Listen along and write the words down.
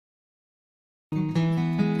To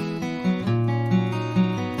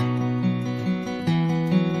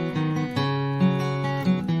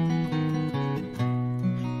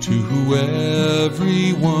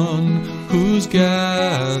everyone who's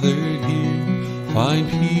gathered here, find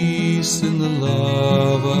peace in the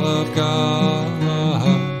love of God.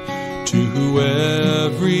 To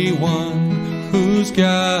everyone who's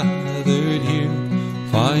gathered here,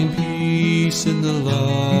 find peace in the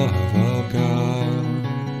love of God.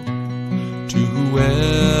 To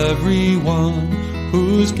everyone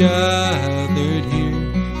who's gathered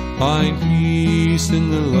here, find peace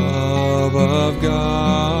in the love of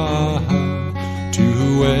God.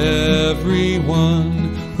 To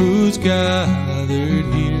everyone who's gathered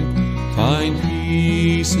here, find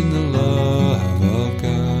peace in the love of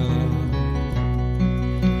God.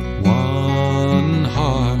 One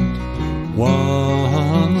heart,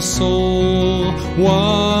 one soul,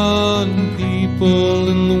 one people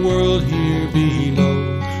in the world here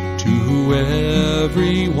below. To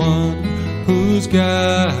everyone who's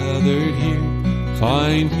gathered here,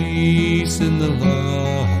 find peace in the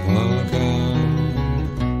love of God.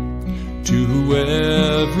 To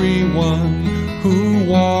everyone who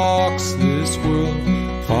walks this world,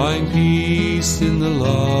 find peace in the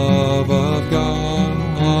love of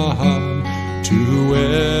God. To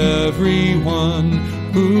everyone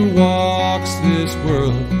who walks this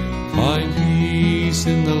world, find peace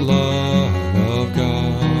in the love of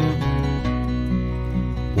God.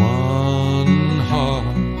 One heart,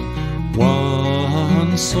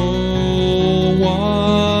 one soul,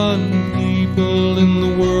 one people in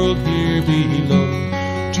the world here below.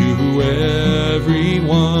 To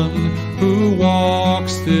everyone who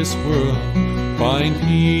walks this world, find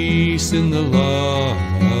peace in the love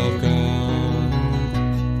of God.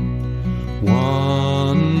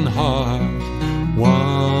 One heart,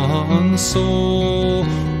 one soul,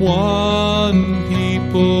 one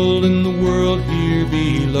people in the world here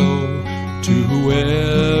below. To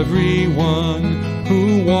everyone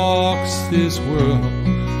who walks this world,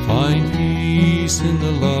 find peace in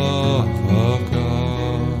the love of God.